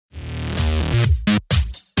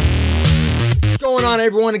Going on,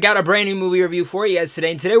 everyone? I got a brand new movie review for you guys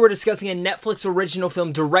today, and today we're discussing a Netflix original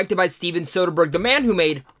film directed by Steven Soderbergh, the man who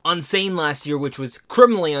made Unsane last year, which was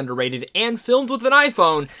criminally underrated, and filmed with an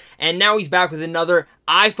iPhone, and now he's back with another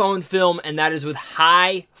iPhone film, and that is with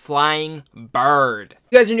High Flying Bird.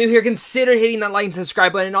 If you guys are new here, consider hitting that like and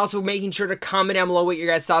subscribe button, and also making sure to comment down below what your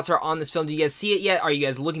guys' thoughts are on this film. Do you guys see it yet? Are you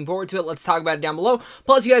guys looking forward to it? Let's talk about it down below.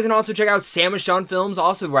 Plus, you guys can also check out Sandwich on Films,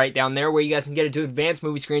 also right down there, where you guys can get into advanced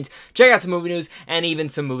movie screens, check out some movie news, and even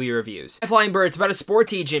some movie reviews. High Flying Bird, it's about a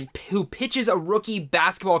sports agent who pitches a rookie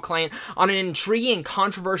basketball client on an intriguing and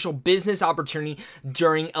controversial business opportunity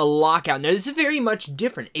during a lockout. Now, this is very much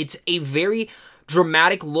different. It's a very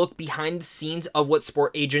dramatic look behind the scenes of what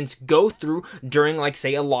sport agents go through during, like,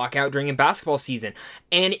 say, a lockout during a basketball season.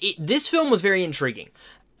 And this film was very intriguing.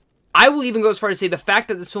 I will even go as far as to say the fact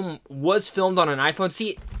that this film was filmed on an iPhone.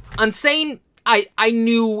 See, Unsane, I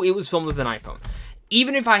knew it was filmed with an iPhone.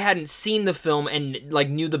 Even if I hadn't seen the film and, like,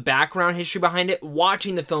 knew the background history behind it,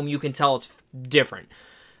 watching the film, you can tell it's different.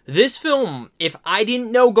 This film, if I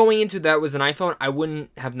didn't know going into that was an iPhone, I wouldn't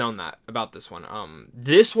have known that about this one.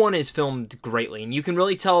 This one is filmed greatly, and you can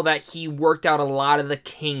really tell that he worked out a lot of the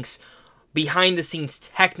kinks behind the scenes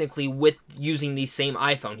technically with using the same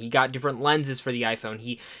iPhone. He got different lenses for the iPhone.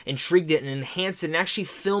 He intrigued it and enhanced it and actually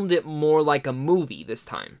filmed it more like a movie this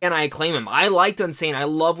time. And I acclaim him. I liked Unsane. I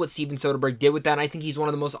love what Steven Soderbergh did with that. I think he's one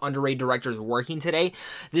of the most underrated directors working today.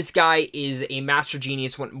 This guy is a master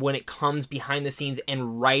genius when it comes behind the scenes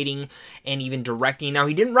and writing and even directing. Now,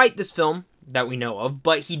 he didn't write this film that we know of,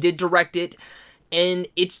 but he did direct it, and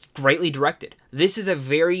it's greatly directed. This is a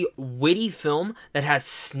very witty film that has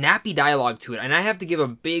snappy dialogue to it, and I have to give a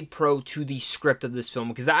big pro to the script of this film,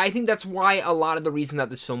 because I think that's why a lot of the reason that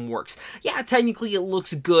this film works. Yeah, technically it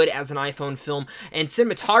looks good as an iPhone film, and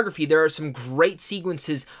cinematography, there are some great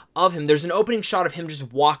sequences of him. There's an opening shot of him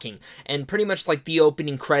just walking, and pretty much like the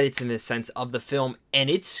opening credits in a sense of the film, and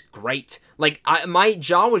it's great. Like, my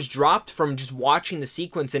jaw was dropped from just watching the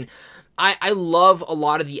sequence, and I love a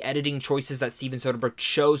lot of the editing choices that Steven Soderbergh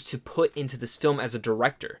chose to put into this film as a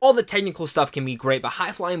director. All the technical stuff can be great, but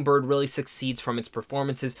High Flying Bird really succeeds from its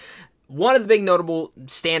performances. One of the big notable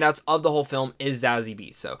standouts of the whole film is Zazie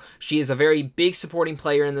Beetz. So she is a very big supporting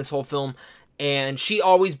player in this whole film, and she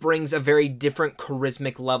always brings a very different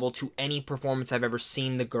charismatic level to any performance I've ever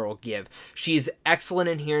seen the girl give. She is excellent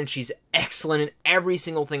in here, and she's excellent in every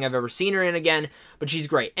single thing I've ever seen her in again, but she's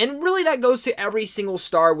great. And really that goes to every single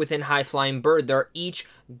star within High Flying Bird. They're each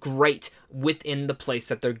great within the place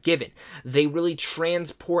that they're given. They really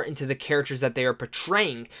transport into the characters that they are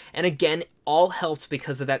portraying, and again, all helps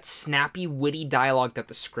because of that snappy, witty dialogue that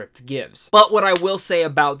the script gives. But what I will say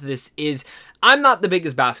about this is, I'm not the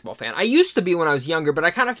biggest basketball fan. I used to be when I was younger, but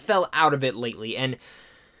I kind of fell out of it lately, and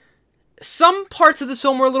some parts of this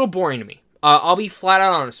film were a little boring to me. I'll be flat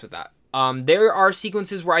out honest with that. There are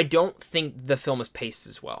sequences where I don't think the film is paced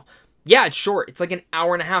as well. Yeah, it's short. It's like an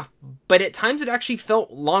hour and a half, but at times it actually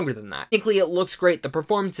felt longer than that. Technically, it looks great. The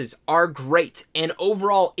performances are great, and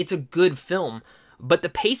overall, it's a good film. But the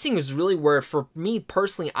pacing is really where, for me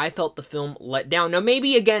personally, I felt the film let down. Now,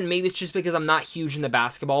 maybe it's just because I'm not huge into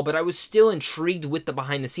basketball, but I was still intrigued with the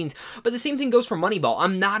behind the scenes. But the same thing goes for Moneyball.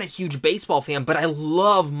 I'm not a huge baseball fan, but I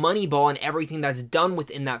love Moneyball and everything that's done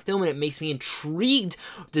within that film, and it makes me intrigued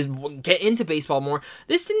to get into baseball more.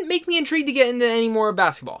 This didn't make me intrigued to get into any more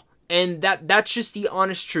basketball. And that's just the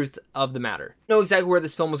honest truth of the matter. I know exactly where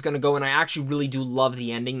this film was going to go, and I actually really do love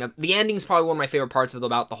the ending. The ending is probably one of my favorite parts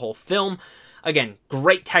about the whole film. Again,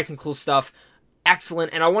 great technical stuff,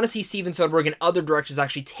 excellent, and I want to see Steven Soderbergh and other directors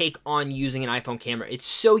actually take on using an iPhone camera. It's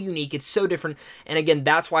so unique, it's so different, and again,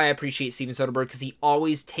 that's why I appreciate Steven Soderbergh, because he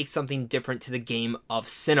always takes something different to the game of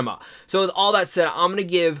cinema. So with all that said, I'm going to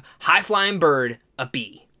give High Flying Bird a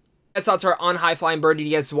B. Guys' thoughts are on High Flying Bird. Did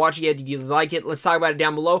you guys watch it yet? Did you like it? Let's talk about it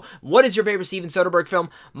down below. What is your favorite Steven Soderbergh film?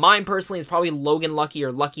 Mine personally is probably Logan Lucky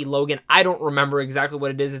or Lucky Logan. I don't remember exactly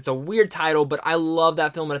what it is. It's a weird title, but I love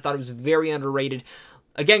that film and I thought it was very underrated.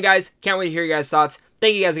 Again, guys, can't wait to hear your guys' thoughts.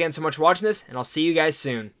 Thank you guys again so much for watching this, and I'll see you guys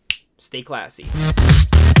soon. Stay classy.